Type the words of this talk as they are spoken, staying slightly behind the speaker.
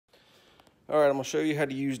Alright, I'm going to show you how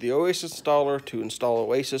to use the Oasis installer to install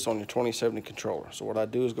Oasis on your 2070 controller. So what I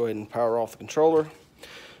do is go ahead and power off the controller.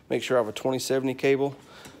 Make sure I have a 2070 cable.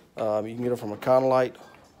 You can get them from Econolite.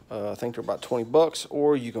 I think they're about 20 bucks,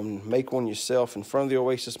 or you can make one yourself in front of the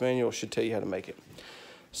Oasis manual. It should tell you how to make it.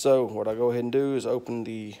 So what I go ahead and do is open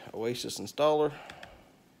the Oasis installer.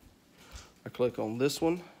 I click on this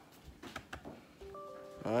one.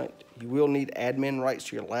 Alright, you will need admin rights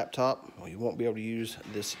to your laptop, or you won't be able to use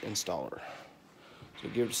this installer. So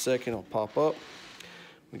give it a second, it'll pop up.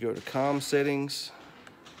 We go to COM settings,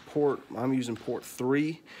 port, I'm using port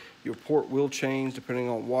 3. Your port will change depending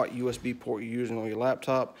on what USB port you're using on your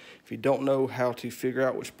laptop. If you don't know how to figure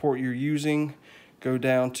out which port you're using, go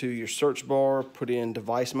down to your search bar, put in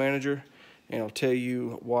device manager, and it'll tell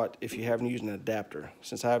you what if you haven't used an adapter.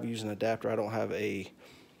 Since I have used an adapter, I don't have a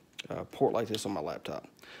port like this on my laptop.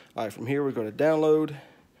 All right, from here we go to download,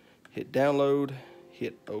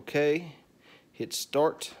 hit OK, hit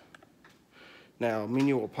start. Now a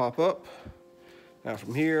menu will pop up. Now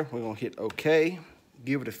from here we're going to hit OK,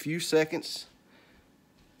 give it a few seconds,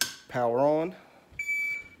 power on,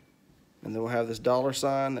 and then we'll have this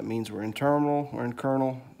 $sign. That means we're in terminal, we're in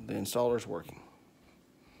kernel, the installer's working.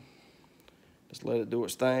 Just let it do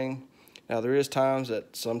its thing. Now there is times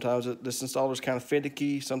that sometimes this installer is kind of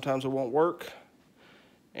finicky, sometimes it won't work,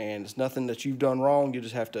 and it's nothing that you've done wrong. You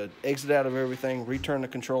just have to exit out of everything, return the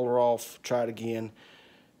controller off, try it again.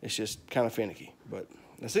 It's just kind of finicky, but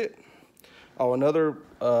that's it. Oh, another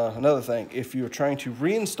thing, if you're trying to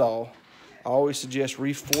reinstall, I always suggest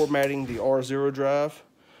reformatting the R0 drive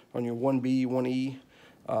on your 1B, 1E.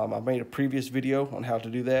 I made a previous video on how to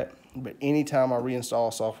do that, but anytime I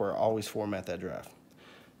reinstall software, I always format that drive.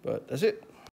 But that's it.